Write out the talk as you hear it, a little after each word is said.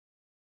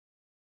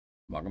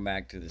Welcome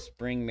back to the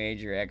Spring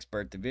Major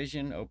Expert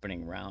Division,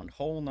 opening round,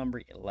 hole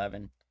number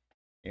 11.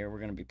 Here we're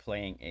going to be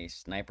playing a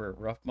sniper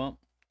rough bump.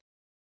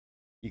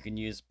 You can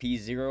use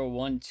P0,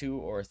 1, 2,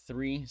 or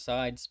 3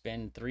 side,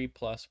 spin 3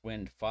 plus,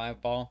 wind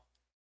 5 ball,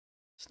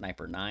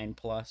 sniper 9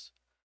 plus.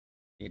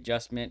 The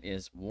adjustment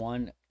is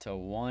 1 to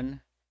 1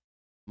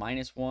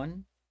 minus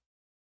 1.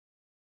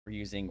 We're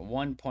using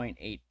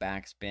 1.8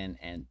 backspin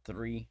and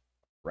 3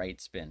 right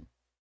spin.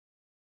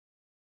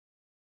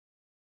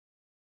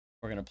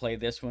 We're going to play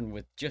this one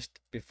with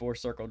just before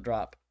circle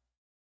drop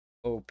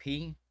OP.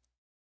 And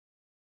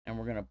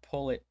we're going to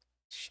pull it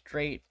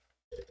straight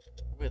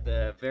with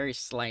a very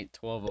slight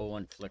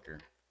 1201 flicker.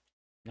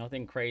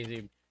 Nothing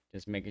crazy,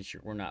 just making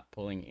sure we're not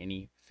pulling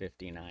any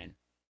 59.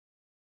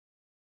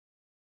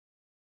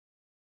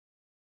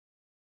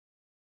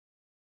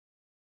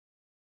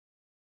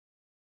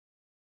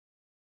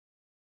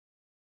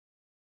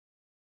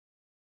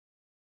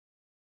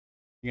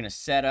 You're going to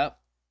set up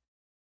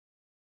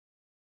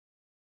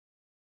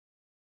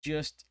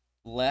just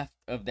left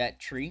of that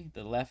tree,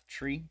 the left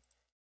tree.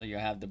 So you'll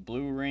have the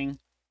blue ring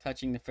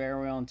touching the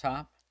fairway on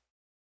top.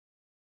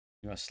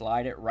 You're going to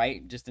slide it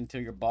right just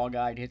until your ball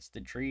guide hits the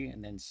tree,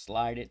 and then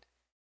slide it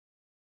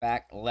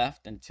back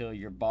left until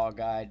your ball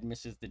guide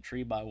misses the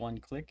tree by 1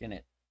 click and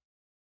it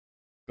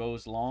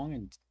goes long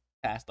and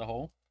past the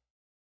hole.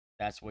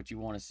 That's what you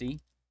want to see.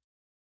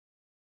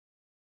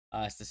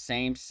 It's the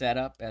same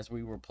setup as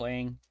we were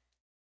playing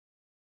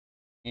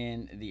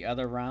in the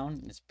other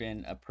round. It's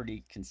been a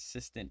pretty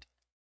consistent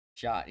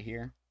shot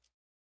here.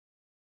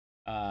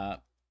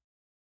 There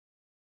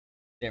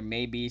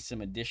may be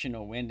some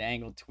additional wind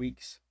angle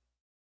tweaks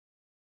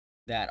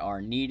that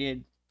are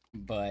needed,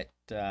 but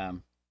I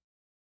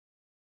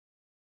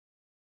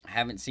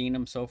haven't seen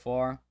them so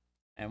far.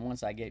 And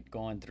once I get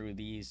going through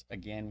these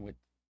again with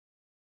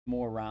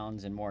more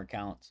rounds and more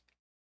accounts,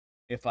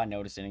 if I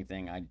notice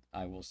anything,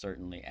 I will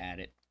certainly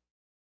add it.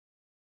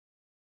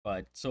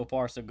 But so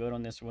far, so good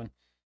on this one.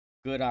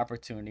 Good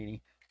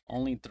opportunity.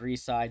 Only 3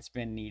 side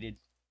spin needed.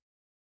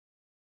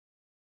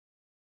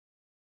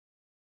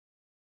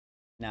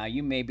 Now,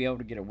 you may be able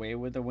to get away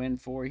with a wind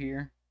 4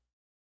 here.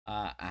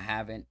 I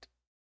haven't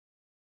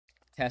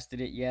tested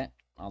it yet.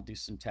 I'll do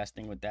some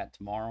testing with that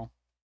tomorrow.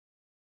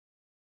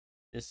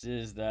 This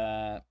is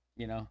the,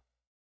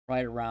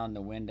 right around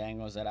the wind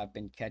angles that I've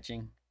been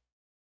catching.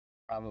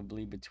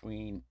 Probably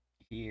between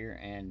here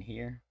and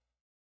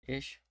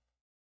here-ish.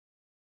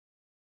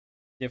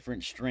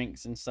 Different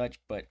strengths and such,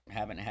 but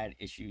haven't had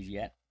issues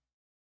yet.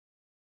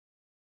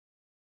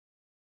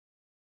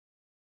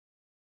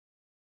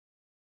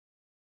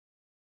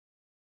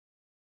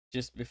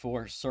 Just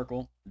before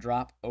circle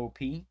drop OP,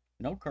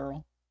 no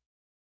curl.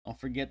 Don't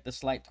forget the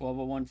slight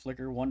 1201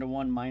 flicker, 1 to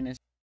 1 minus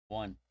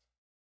 1.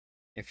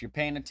 If you're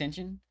paying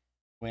attention,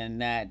 when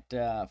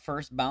that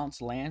first bounce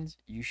lands,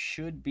 you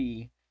should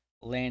be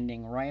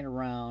landing right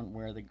around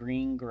where the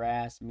green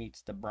grass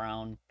meets the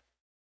brown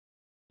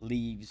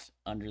leaves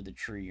under the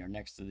tree or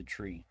next to the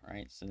tree,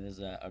 right? So there's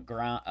a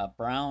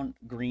brown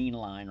green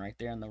line right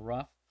there in the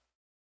rough,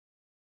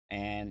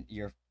 and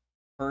your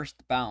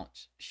first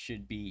bounce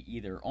should be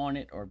either on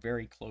it or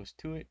very close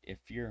to it. If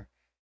you're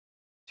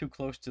too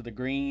close to the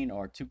green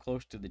or too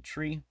close to the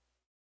tree,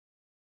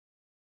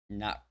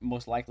 not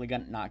most likely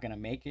not gonna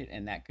make it,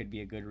 and that could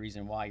be a good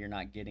reason why you're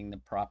not getting the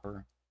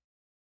proper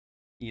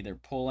either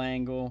pull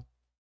angle,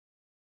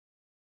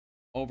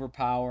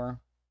 overpower,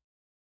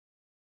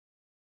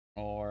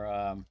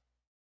 or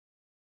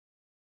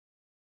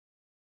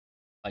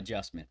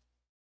adjustment.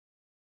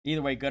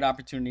 Either way, good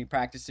opportunity.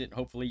 Practice it.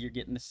 Hopefully you're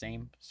getting the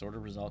same sort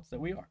of results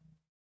that we are.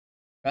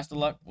 Best of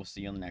luck. We'll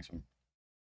see you on the next one.